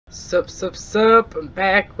Sup, I'm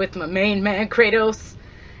back with my main man Kratos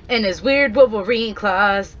and his weird Wolverine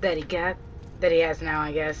claws that he has now,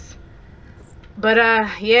 I guess. But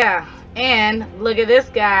yeah, and look at this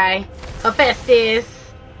guy, Hephaestus.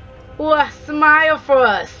 Smile for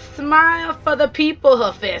us, smile for the people,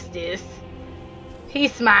 Hephaestus.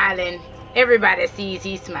 He's smiling. Everybody sees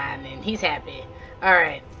he's smiling. He's happy.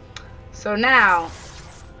 Alright, so now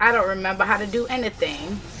I don't remember how to do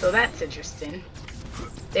anything, so that's interesting.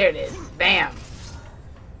 There it is. Bam.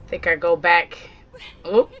 Think I go back.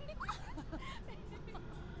 Oop.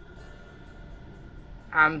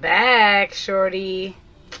 I'm back, shorty.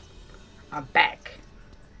 I'm back.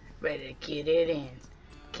 Ready to get it in.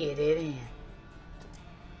 Get it in.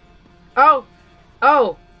 Oh.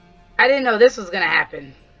 Oh. I didn't know this was gonna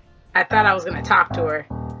happen. I thought I was gonna talk to her.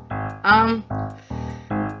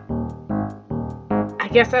 I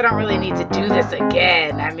guess I don't really need to do this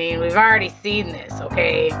again. I mean, we've already seen this,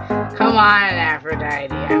 okay? Come on,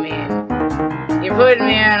 Aphrodite. I mean, you're putting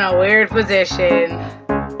me in a weird position.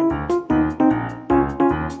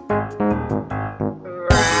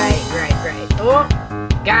 Right. Oh,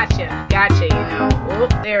 gotcha, you know. Oh,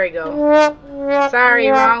 there we go. Sorry,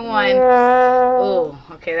 wrong one. Oh,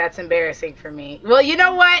 okay, that's embarrassing for me. Well, you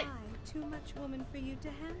know what? Too much woman for you to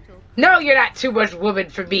handle. No, you're not too much woman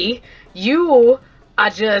for me. You are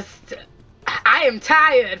just... I am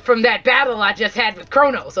tired from that battle I just had with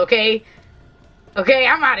Kronos, okay? Okay,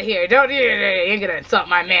 I'm out of here. You ain't gonna insult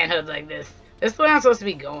my manhood like this. This is the way I'm supposed to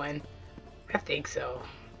be going. I think so.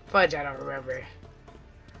 Fudge, I don't remember.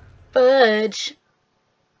 Fudge.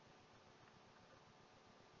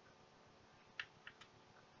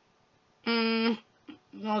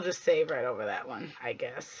 We'll just save right over that one, I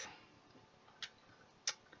guess.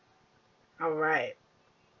 Alright.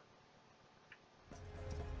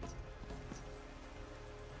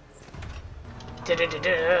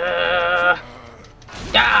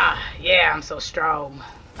 Yeah, I'm so strong.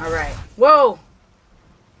 Alright. Whoa!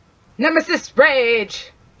 Nemesis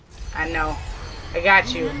Rage! I know. I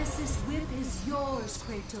got you. Nemesis whip is yours,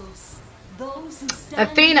 Kratos. Those who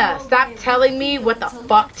stand Athena, stop telling me what the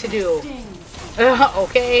fuck to do.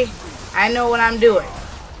 Okay? I know what I'm doing.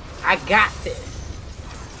 I got this.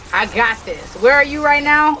 Where are you right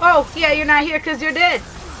now? Oh, yeah, you're not here because you're dead.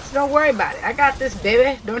 So don't worry about it. I got this,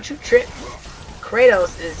 baby. Don't you trip.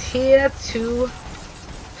 Kratos is here to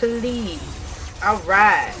please.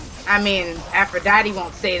 Alright. I mean, Aphrodite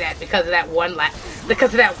won't say that because of that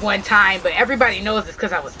one time, but everybody knows it's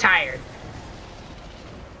because I was tired.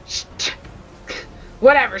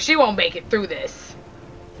 Whatever, she won't make it through this.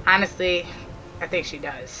 Honestly, I think she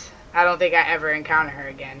does. I don't think I ever encounter her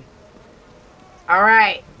again.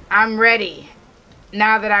 Alright, I'm ready.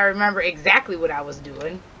 Now that I remember exactly what I was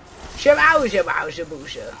doing.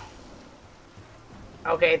 Shabouja.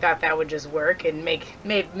 Okay, thought that would just work and make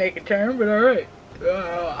a turn, but alright.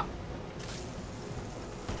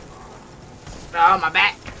 Oh, my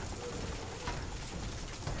back.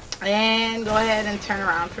 And go ahead and turn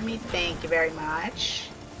around for me. Thank you very much.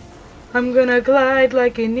 I'm gonna glide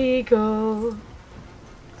like an eagle.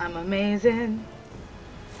 I'm amazing.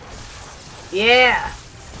 Yeah.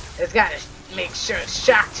 It's gotta make sure it's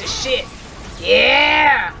shocked to shit.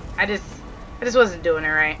 Yeah. I just wasn't doing it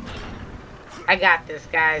right. I got this,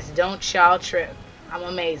 guys. Don't y'all trip. I'm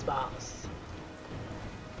amazeballs.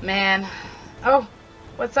 Man. Oh,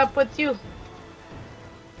 what's up with you?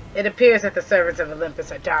 It appears that the servants of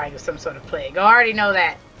Olympus are dying of some sort of plague. I already know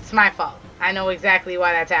that. It's my fault. I know exactly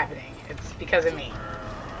why that's happening. It's because of me.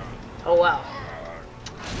 Oh well.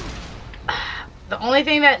 The only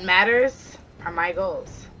thing that matters are my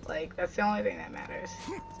goals. Like, that's the only thing that matters.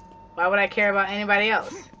 Why would I care about anybody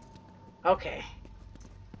else? Okay.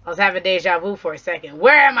 I was having deja vu for a second.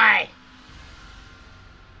 Where am I?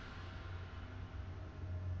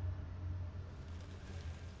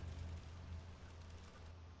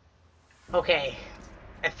 Okay.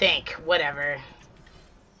 I think. Whatever.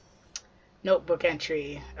 Notebook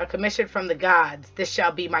entry. A commission from the gods. This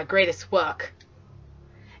shall be my greatest work.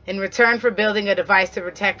 In return for building a device to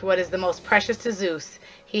protect what is the most precious to Zeus,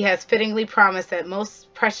 he has fittingly promised that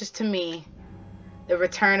most precious to me, the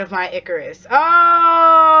return of my Icarus. Oh!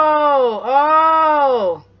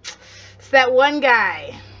 It's that one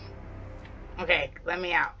guy. Okay, let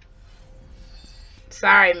me out.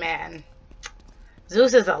 Sorry, man.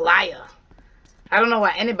 Zeus is a liar. I don't know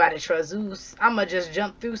why anybody trusts Zeus. I'ma just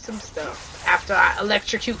jump through some stuff after I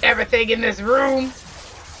electrocute everything in this room.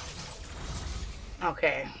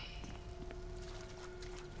 Okay.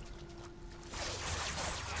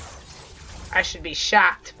 I should be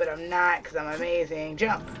shocked, but I'm not because I'm amazing.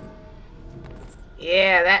 Jump.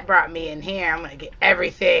 Yeah, that brought me in here. I'm gonna get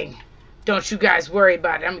everything. Don't you guys worry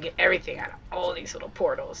about it. I'm gonna get everything out of all these little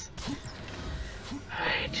portals.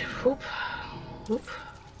 Alright, whoop, whoop.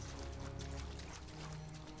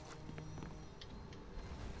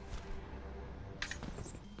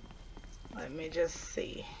 Let me just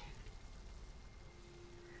see.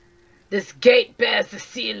 This gate bears the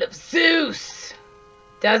seal of Zeus.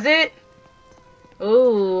 Does it?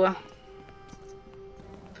 Ooh.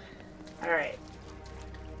 Alright.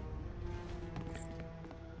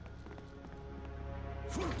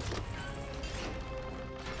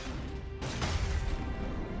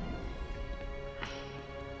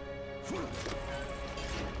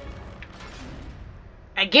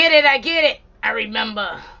 I get it, I get it. I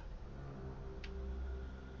remember.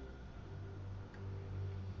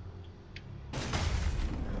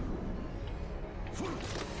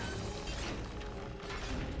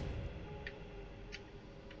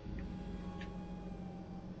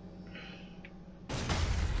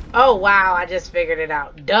 Oh wow, I just figured it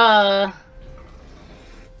out. Duh.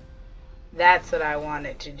 That's what I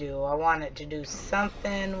wanted to do. I wanted to do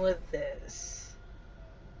something with this.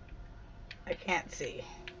 I can't see.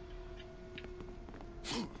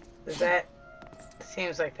 Does that...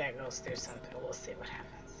 Seems like that goes through something. We'll see what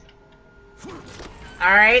happens.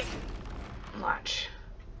 Alright. Watch.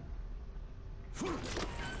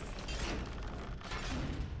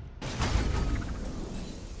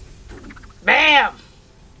 Bam!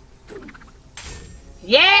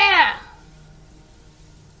 Yeah!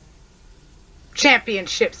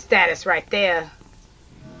 Championship status right there.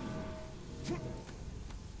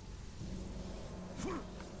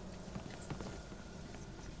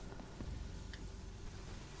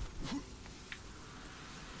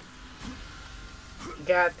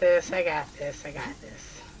 Got this, I got this, I got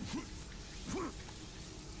this.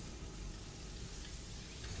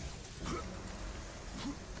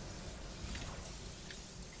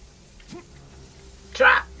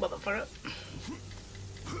 Drop, motherfucker.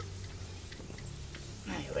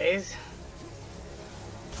 Anyways.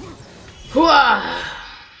 Hooah!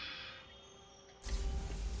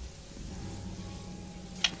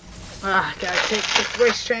 Ah, gotta take this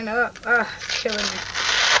waist train up. Ah, it's killing me.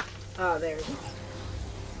 Oh, there we go.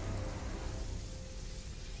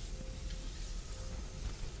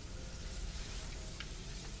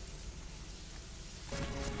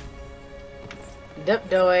 Dup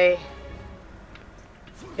doy.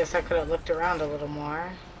 Guess I could have looked around a little more.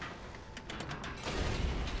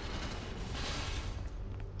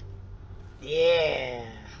 Yeah.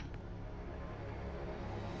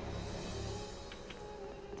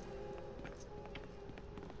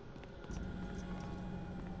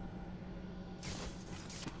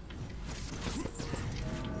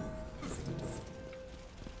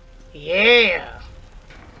 Yeah.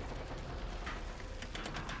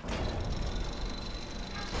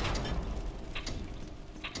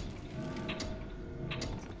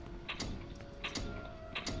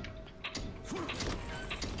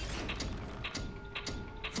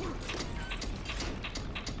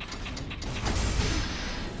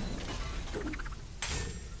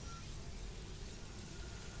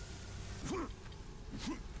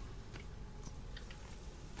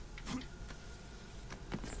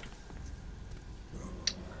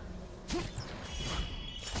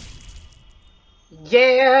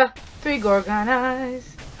 Yeah, 3 Gorgon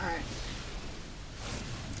eyes. Alright.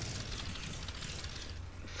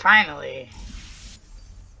 Finally.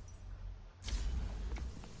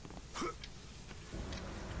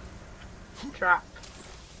 Drop.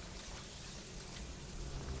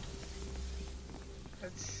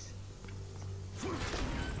 Let's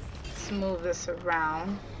move this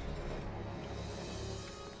around.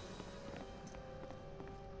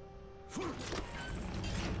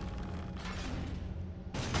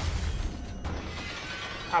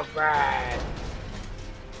 Alright.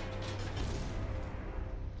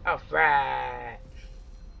 Alright.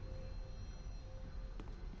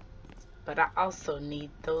 But I also need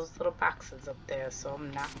those little boxes up there, so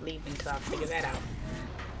I'm not leaving till I figure that out.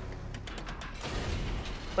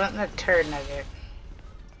 What in the turd nugget?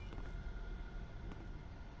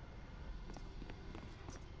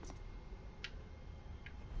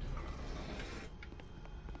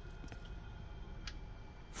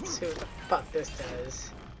 Let's see what the fuck this does.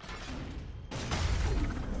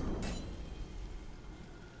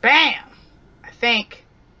 Bam! I think.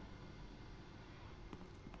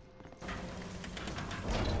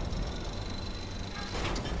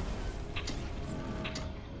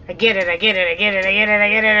 I get it, I get it, I get it, I get it, I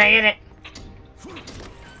get it, I get it.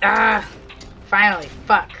 Ah! Finally,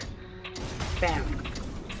 fuck. Bam.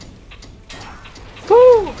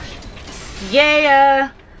 Woo!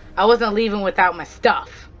 Yeah! I wasn't leaving without my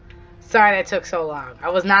stuff. Sorry that took so long. I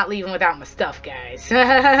was not leaving without my stuff, guys.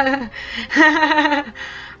 I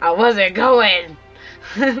wasn't going.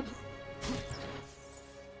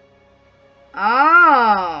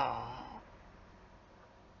 Oh.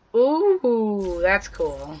 Ooh, that's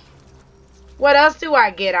cool. What else do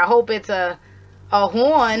I get? I hope it's a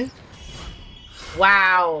horn.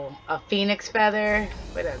 Wow. A phoenix feather.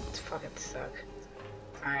 Wait, that fucking suck.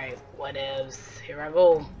 Alright, whatevs. Here I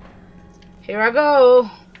go. Here I go.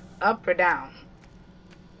 Up or down?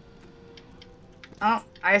 Oh,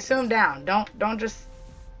 I assume down. Don't just...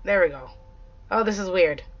 There we go. Oh, this is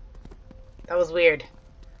weird. That was weird.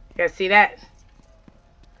 You guys see that?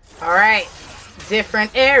 Alright.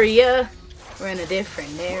 Different area. We're in a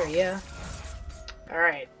different area.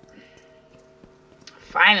 Alright.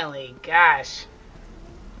 Finally. Gosh.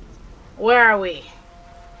 Where are we?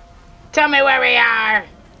 Tell me where we are!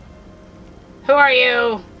 Who are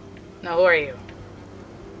you? No, who are you?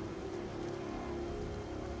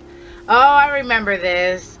 Oh, I remember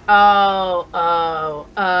this. Oh.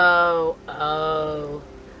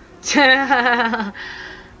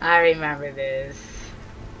 I remember this.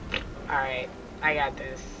 Alright, I got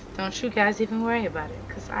this. Don't you guys even worry about it,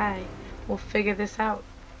 because I will figure this out.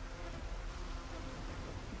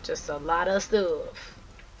 Just a lot of stuff.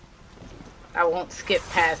 I won't skip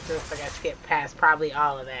past this like I skipped past probably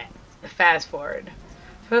all of that. Fast forward.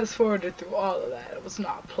 Fast forwarded through all of that. I was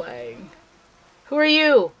not playing. Who are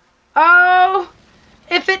you? Oh!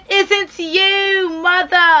 If it isn't you,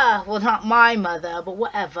 mother! Well, not my mother, but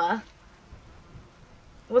whatever.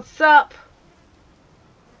 What's up?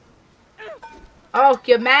 Oh,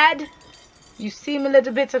 you're mad? You seem a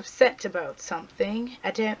little bit upset about something.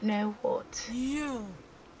 I don't know what. You.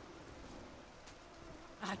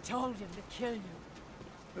 I told him to kill you.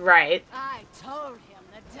 Right. I told him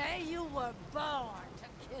the day you were born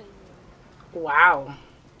to kill you. Wow.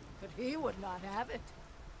 But he would not have it.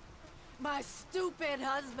 My stupid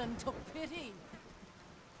husband took pity.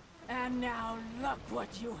 And now look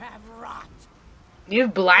what you have wrought.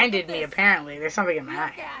 You've blinded me, apparently. There's something in my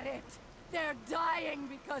eye. Look at it. They're dying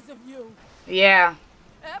because of you. Yeah.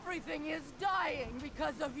 Everything is dying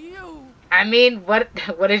because of you. I mean, what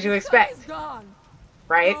did you expect? The sun is gone.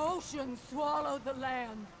 Right? The ocean swallowed the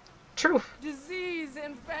land. Truth. Disease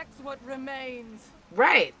infects what remains.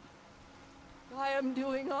 Right. I am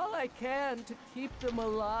doing all I can to keep them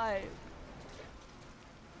alive.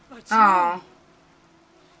 But Oh.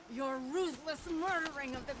 your ruthless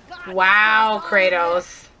murdering of the gods. Wow,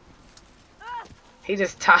 Kratos. He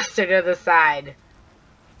just tossed her to the side.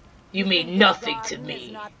 You mean nothing to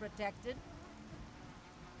me. Not protected.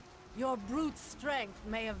 Your brute strength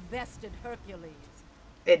may have bested Hercules.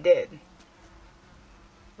 It did.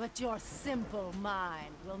 But your simple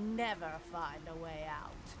mind will never find a way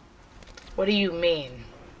out. What do you mean?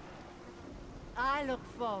 I look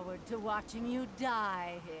forward to watching you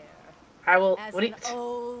die here. I will. As What do you? an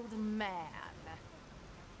old man.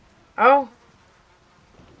 Oh,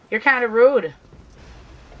 you're kind of rude.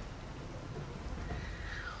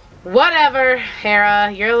 Whatever,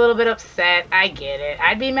 Hera. You're a little bit upset. I get it.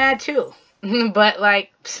 I'd be mad too. But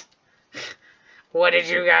like, what did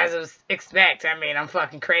you guys expect? I mean, I'm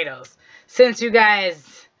fucking Kratos. Since you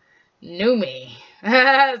guys knew me,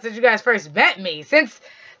 since you guys first met me, since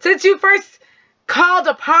you first called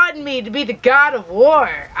upon me to be the god of war,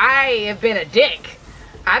 I have been a dick.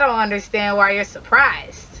 I don't understand why you're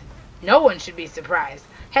surprised. No one should be surprised.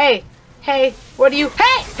 Hey, what do you...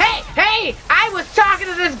 Hey! I was talking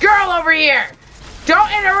to this girl over here!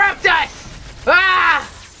 Don't interrupt us! Ah!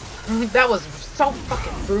 That was so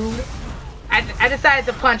fucking rude. I decided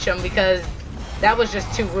to punch him because that was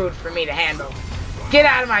just too rude for me to handle. Get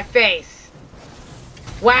out of my face.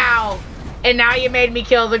 Wow. And now you made me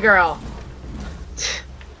kill the girl.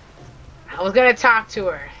 I was gonna talk to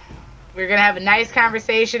her. We were gonna have a nice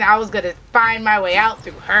conversation. I was gonna find my way out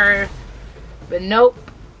through her. But nope.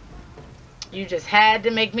 You just had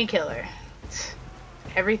to make me kill her.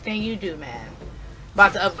 Everything you do, man.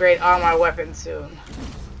 About to upgrade all my weapons soon.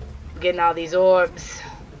 I'm getting all these orbs.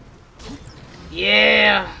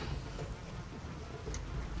 Yeah.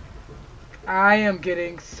 I am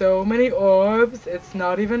getting so many orbs. It's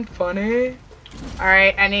not even funny.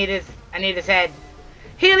 Alright, I need his head.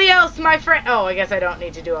 Helios, my friend. Oh, I guess I don't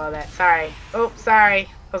need to do all that. Sorry. Oh, sorry.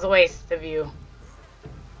 It was a waste of you.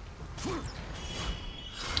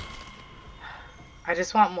 I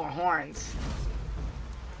just want more horns.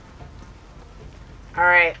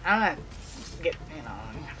 Alright, I'm gonna get,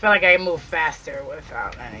 I feel like I can move faster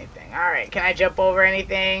without anything. Alright, can I jump over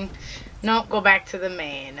anything? Nope, go back to the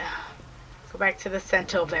main. Go back to the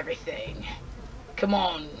center of everything. Come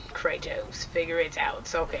on, Kratos. Figure it out.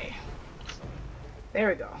 It's okay. There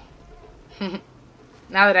we go.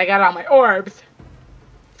 Now that I got all my orbs.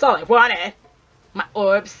 That's all I wanted. My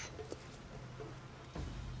orbs.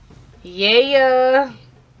 Yeah.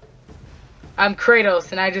 I'm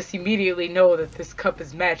Kratos, and I just immediately know that this cup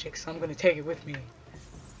is magic, so I'm gonna take it with me.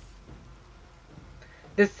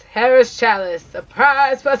 This Hera's chalice, a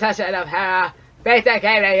prized possession of Hera. Basic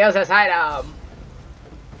game to use this item.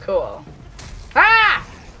 Cool. Ah!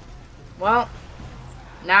 Well,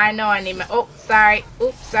 now I know I need my... Oh, sorry.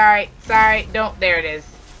 Oops, sorry. Sorry. Don't. There it is.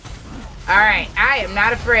 Alright, I am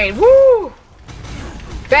not afraid. Woo!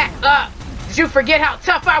 Back up! Did you forget how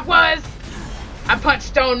tough I was? I punched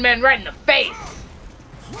stone men right in the face.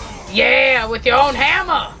 Yeah, with your own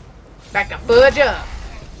hammer. Back to fudge up,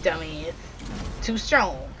 dummies. Too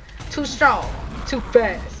strong. Too strong. Too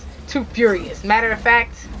fast. Too furious. Matter of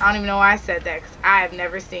fact, I don't even know why I said that, because I have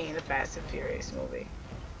never seen the Fast and Furious movie.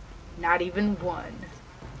 Not even one.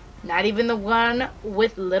 Not even the one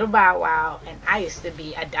with Little Bow Wow. And I used to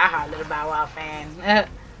be a diehard Little Bow Wow fan.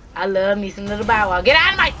 I love me some Little Bow Wow. Get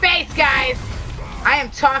out of my face, guys! I am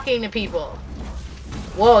talking to people.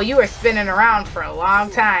 Whoa, you were spinning around for a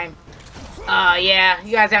long time. Yeah,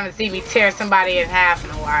 you guys haven't seen me tear somebody in half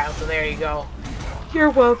in a while, so there you go. You're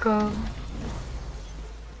welcome.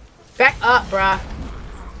 Back up, bruh.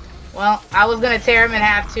 Well, I was gonna tear him in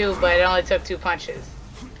half too, but it only took 2 punches.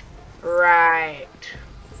 Right.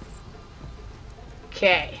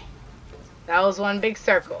 Okay. That was one big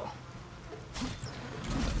circle.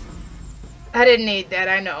 I didn't need that,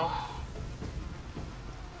 I know.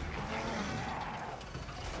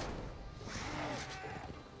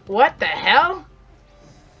 What the hell?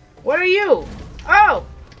 What are you? Oh,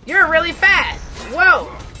 you're really fast. Whoa.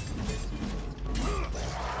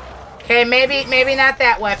 Okay, maybe not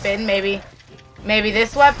that weapon. Maybe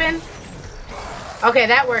this weapon. Okay,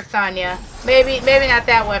 that works on you. Maybe not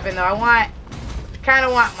that weapon though. Kind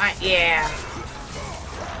of want my, yeah.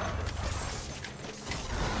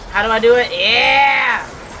 How do I do it? Yeah.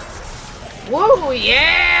 Woo,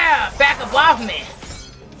 yeah. Back up off me.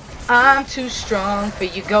 I'm too strong for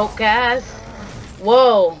you goat guys.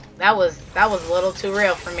 Whoa, that was a little too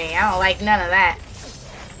real for me. I don't like none of that.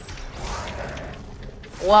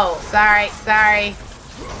 Whoa, sorry.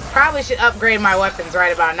 Probably should upgrade my weapons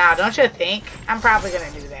right about now, don't you think? I'm probably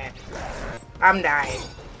gonna do that. I'm dying.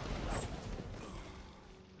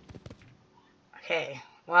 Okay,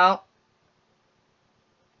 well.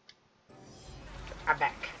 I'm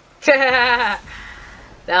back.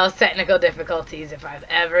 Those technical difficulties if I've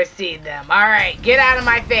ever seen them. Alright, get out of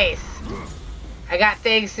my face. I got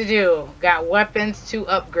things to do. Got weapons to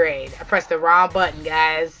upgrade. I pressed the wrong button,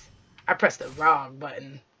 guys. I pressed the wrong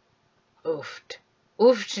button. Oofed.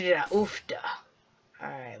 Oofda.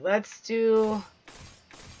 Alright, let's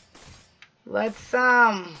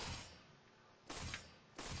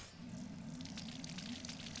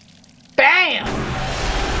bam!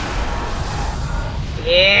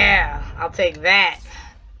 Yeah, I'll take that.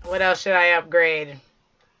 What else should I upgrade?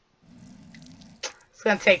 It's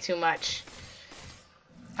gonna take too much.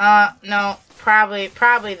 No, probably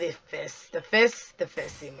the fist. The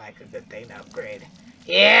fist seemed like a good thing to upgrade.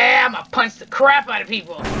 Yeah, I'm gonna punch the crap out of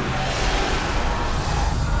people.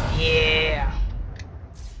 Yeah.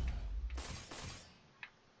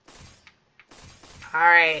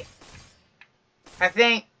 Alright. I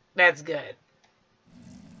think that's good.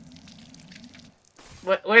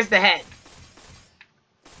 Where's the head?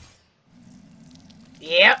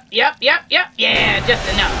 Yep. Yeah,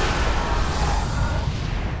 just enough.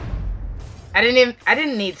 I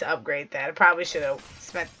didn't need to upgrade that. I probably should have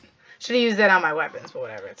used that on my weapons, but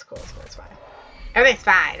whatever. It's cool. It's fine. Everything's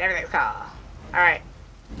fine. Everything's cool. All right.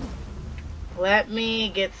 Let me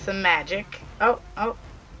get some magic. Oh,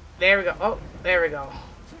 there we go. Oh, there we go.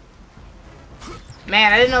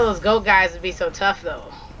 Man, I didn't know those goat guys would be so tough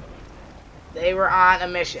though. They were on a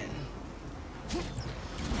mission.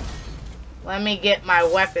 Let me get my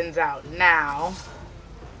weapons out now.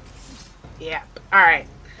 Yep. Alright.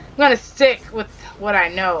 I'm gonna stick with what I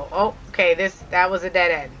know. Oh, okay, that was a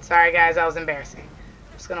dead end. Sorry guys, that was embarrassing.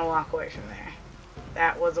 I'm just gonna walk away from there.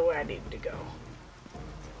 That wasn't where I needed to go.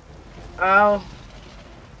 Oh.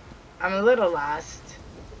 I'm a little lost.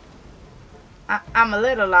 I'm a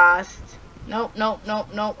little lost. Nope.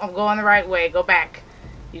 I'm going the right way. Go back.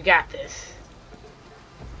 You got this.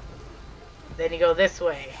 Then you go this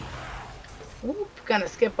way. Whoop, gonna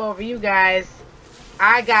skip over you guys.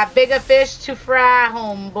 I got bigger fish to fry,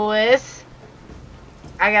 homeboys.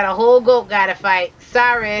 I got a whole goat guy to fight.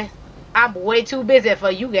 Sorry. I'm way too busy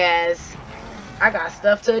for you guys. I got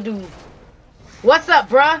stuff to do. What's up,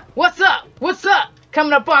 bruh? What's up? What's up?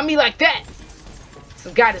 Coming up on me like that.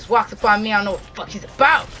 Some guy just walks up on me. I don't know what the fuck he's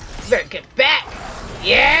about. You better get back.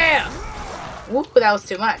 Yeah. Whoop, that was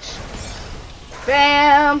too much.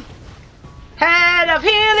 Bam. Head of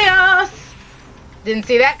Helios. Didn't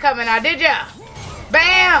see that coming now, did ya?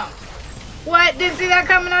 Bam. What? Didn't see that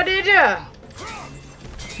coming now, did ya?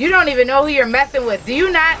 You don't even know who you're messing with. Do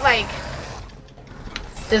you not, like...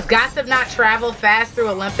 Does gossip not travel fast through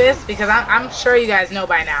Olympus? Because I'm sure you guys know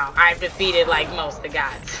by now. I've defeated, like, most of the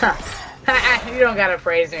gods. You don't gotta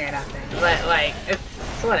praise me or nothing. But, like, it's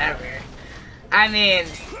whatever. I mean,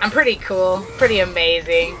 I'm pretty cool. Pretty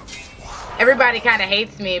amazing. Everybody kind of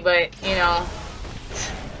hates me, but, you know...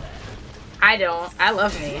 I don't. I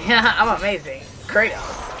love me. I'm amazing. Kratos.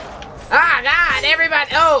 Ah, God!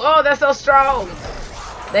 Everybody... Oh, they're so strong!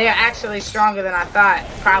 They are actually stronger than I thought.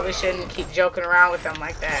 Probably shouldn't keep joking around with them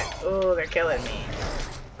like that. Oh, they're killing me.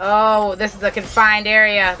 Oh, this is a confined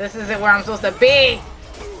area. This isn't where I'm supposed to be.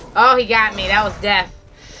 Oh, he got me. That was death.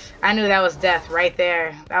 I knew that was death right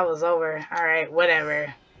there. That was over. Alright,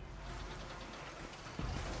 whatever.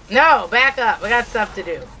 No, back up. We got stuff to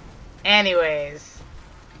do. Anyways.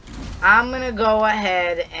 I'm gonna go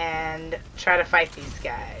ahead and try to fight these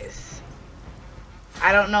guys.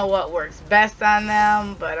 I don't know what works best on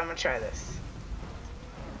them, but I'm gonna try this.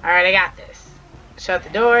 Alright, I got this. Shut the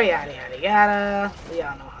door, yada yada yada. We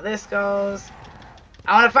all know how this goes.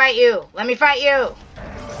 I wanna fight you. Let me fight you.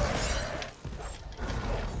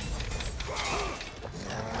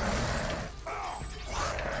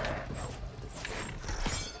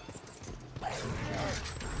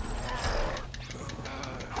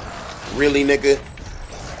 Really, nigga?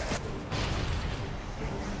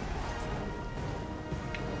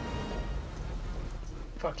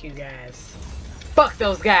 Fuck you guys. Fuck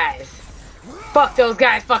those guys. Fuck those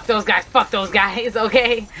guys. Fuck those guys. Fuck those guys.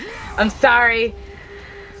 Okay? I'm sorry.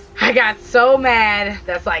 I got so mad.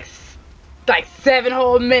 That's like 7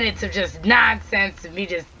 whole minutes of just nonsense. And me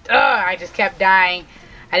just, I just kept dying.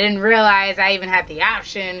 I didn't realize I even had the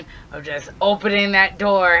option of just opening that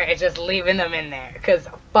door and just leaving them in there. Because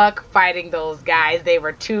fuck fighting those guys.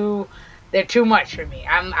 They're too much for me.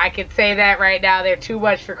 I could say that right now. They're too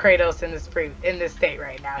much for Kratos in this state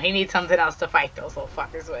right now. He needs something else to fight those little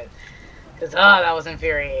fuckers with. Because, that was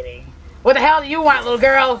infuriating. What the hell do you want, little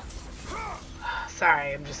girl?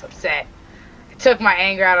 Sorry, I'm just upset. I took my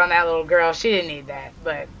anger out on that little girl. She didn't need that,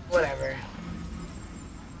 but whatever.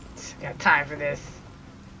 Got time for this.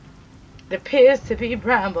 It appears to be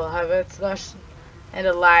bramble, however it's lush and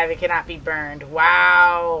alive. It cannot be burned.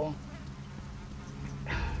 Wow.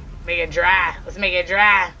 Make it dry. Let's make it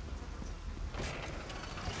dry.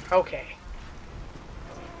 Okay.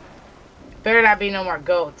 Better not be no more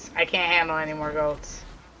goats. I can't handle any more goats.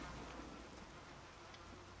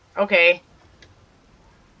 Okay.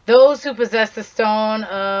 Those who possess the stone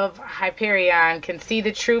of Hyperion can see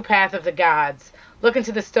the true path of the gods. Look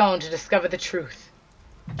into the stone to discover the truth.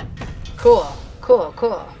 Cool. Cool,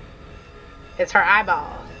 cool. It's her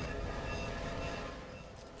eyeball.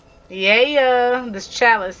 Yeah, this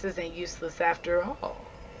chalice isn't useless after all.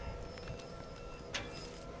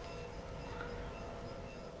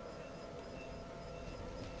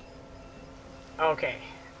 Okay.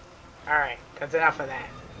 Alright, that's enough of that.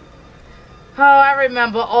 Oh, I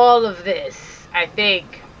remember all of this, I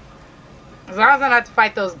think. As long as I don't have to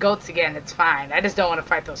fight those goats again, it's fine. I just don't want to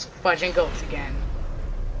fight those fudging goats again.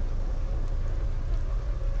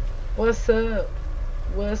 What's up?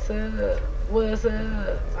 What's up? What's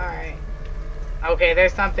up? Alright. Okay,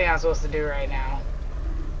 there's something I'm supposed to do right now.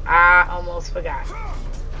 I almost forgot.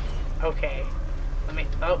 Okay. Let me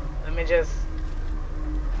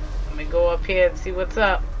go up here and see what's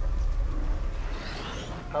up.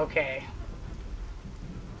 Okay.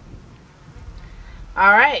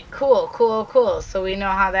 Alright, cool, cool, cool. So we know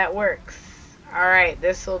how that works. Alright,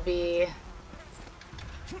 this will be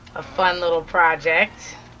a fun little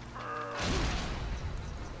project.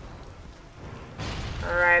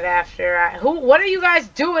 Right after what are you guys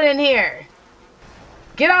doing in here?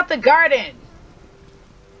 Get out the garden.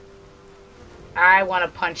 I want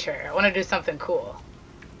to punch her. I want to do something cool.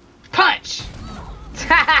 Punch! Was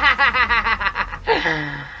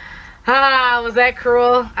that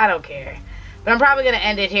cruel? I don't care. But I'm probably going to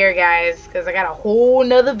end it here, guys, because I got a whole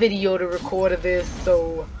nother video to record of this,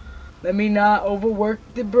 so let me not overwork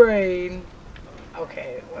the brain.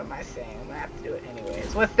 Okay, what am I saying? I'm going to have to do it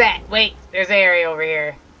anyways. What's that? Wait, there's an area over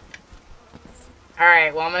here.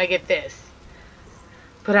 Alright, well, I'm going to get this.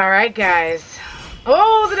 But alright, guys.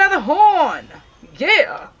 Oh, there's another horn!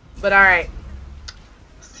 Yeah! But alright.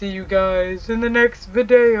 See you guys in the next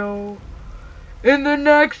video. in the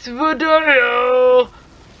next video.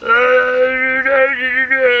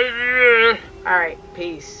 Alright,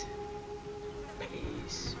 peace.